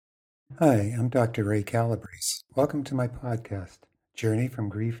Hi, I'm Dr. Ray Calabrese. Welcome to my podcast, Journey from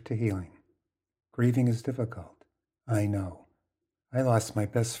Grief to Healing. Grieving is difficult. I know. I lost my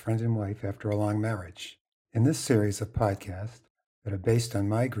best friend and wife after a long marriage. In this series of podcasts that are based on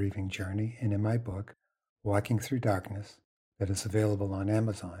my grieving journey and in my book, Walking Through Darkness, that is available on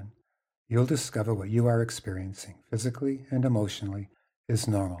Amazon, you'll discover what you are experiencing physically and emotionally is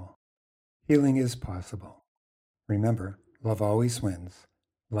normal. Healing is possible. Remember, love always wins.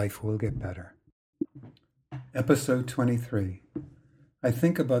 Life will get better. Episode 23. I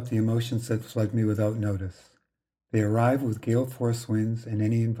think about the emotions that flood me without notice. They arrive with gale force winds in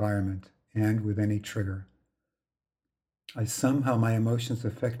any environment and with any trigger. Somehow my emotions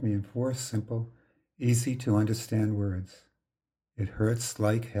affect me in four simple, easy to understand words. It hurts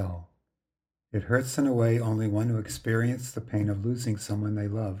like hell. It hurts in a way only one who experienced the pain of losing someone they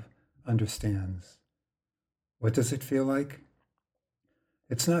love understands. What does it feel like?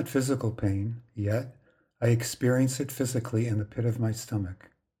 It's not physical pain, yet I experience it physically in the pit of my stomach.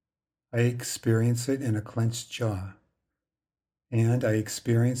 I experience it in a clenched jaw. And I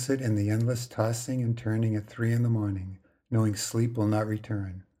experience it in the endless tossing and turning at 3 a.m, knowing sleep will not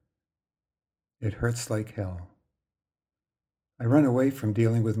return. It hurts like hell. I run away from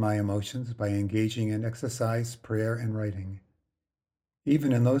dealing with my emotions by engaging in exercise, prayer, and writing.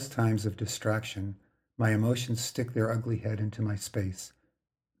 Even in those times of distraction, my emotions stick their ugly head into my space.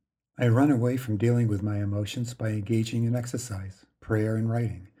 I run away from dealing with my emotions by engaging in exercise, prayer, and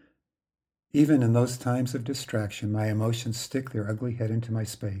writing. Even in those times of distraction, my emotions stick their ugly head into my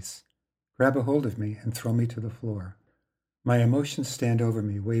space, grab a hold of me, and throw me to the floor. My emotions stand over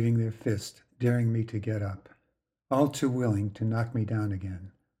me, waving their fist, daring me to get up, all too willing to knock me down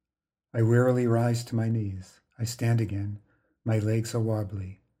again. I wearily rise to my knees. I stand again. My legs are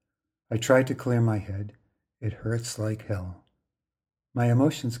wobbly. I try to clear my head. It hurts like hell. My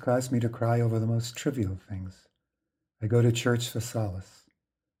emotions cause me to cry over the most trivial things. I go to church for solace.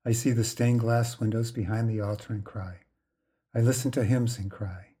 I see the stained glass windows behind the altar and cry. I listen to hymns and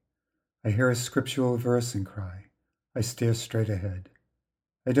cry. I hear a scriptural verse and cry. I stare straight ahead.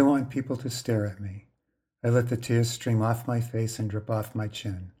 I don't want people to stare at me. I let the tears stream off my face and drip off my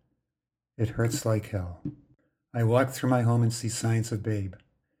chin. It hurts like hell. I walk through my home and see signs of Babe.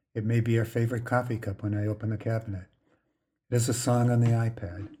 It may be our favorite coffee cup when I open the cabinet. It is a song on the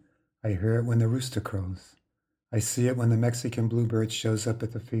iPad. I hear it when the rooster crows. I see it when the Mexican bluebird shows up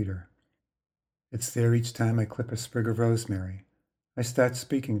at the feeder. It's there each time I clip a sprig of rosemary. I start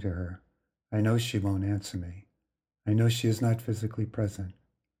speaking to her. I know she won't answer me. I know she is not physically present.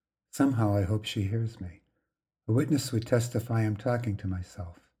 Somehow I hope she hears me. A witness would testify I'm talking to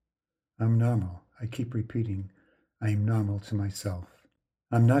myself. I'm normal. I keep repeating, I am normal to myself.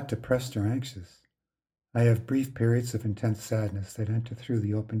 I'm not depressed or anxious. I have brief periods of intense sadness that enter through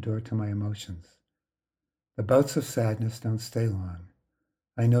the open door to my emotions. The bouts of sadness don't stay long.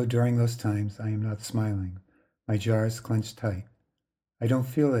 I know during those times I am not smiling. My jaw is clenched tight. I don't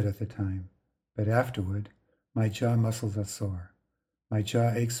feel it at the time, but afterward, my jaw muscles are sore. My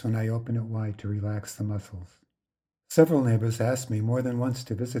jaw aches when I open it wide to relax the muscles. Several neighbors ask me more than once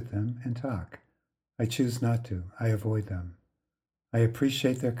to visit them and talk. I choose not to. I avoid them. I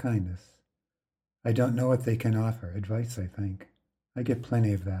appreciate their kindness. I don't know what they can offer. Advice, I think. I get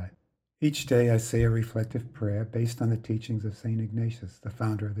plenty of that. Each day I say a reflective prayer based on the teachings of St. Ignatius, the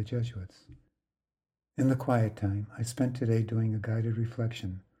founder of the Jesuits. In the quiet time, I spent today doing a guided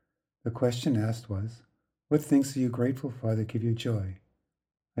reflection. The question asked was, what things are you grateful for that give you joy?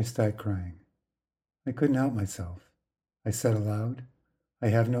 I start crying. I couldn't help myself. I said aloud, I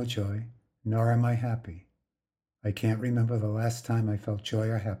have no joy, nor am I happy. I can't remember the last time I felt joy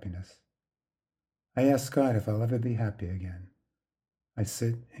or happiness. I ask God if I'll ever be happy again. I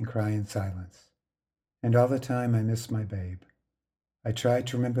sit and cry in silence. And all the time I miss my babe. I try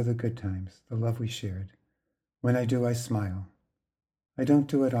to remember the good times, the love we shared. When I do, I smile. I don't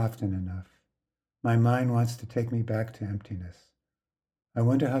do it often enough. My mind wants to take me back to emptiness. I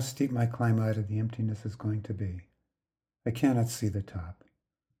wonder how steep my climb out of the emptiness is going to be. I cannot see the top.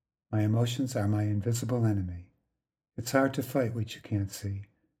 My emotions are my invisible enemy. It's hard to fight what you can't see,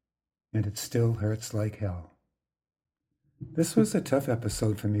 and it still hurts like hell. This was a tough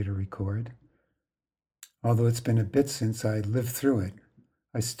episode for me to record. Although it's been a bit since I lived through it,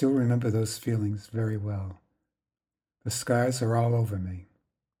 I still remember those feelings very well. The scars are all over me.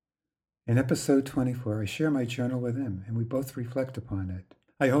 In episode 24, I share my journal with him, and we both reflect upon it.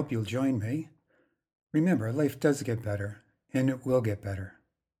 I hope you'll join me. Remember, life does get better, and it will get better.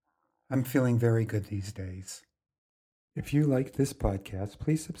 I'm feeling very good these days. If you like this podcast,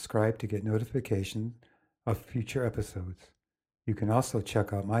 please subscribe to get notifications of future episodes. You can also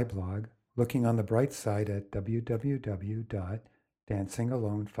check out my blog, Looking on the Bright Side, at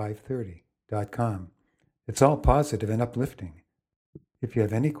www.dancingalone530.com. It's all positive and uplifting. If you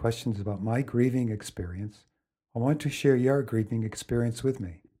have any questions about my grieving experience or want to share your grieving experience with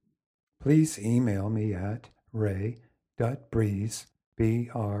me, please email me at ray.breeze,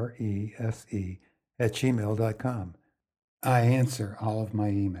 B-R-E-S-E, @gmail.com. I answer all of my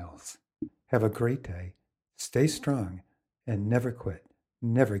emails. Have a great day. Stay strong and never quit.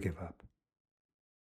 Never give up.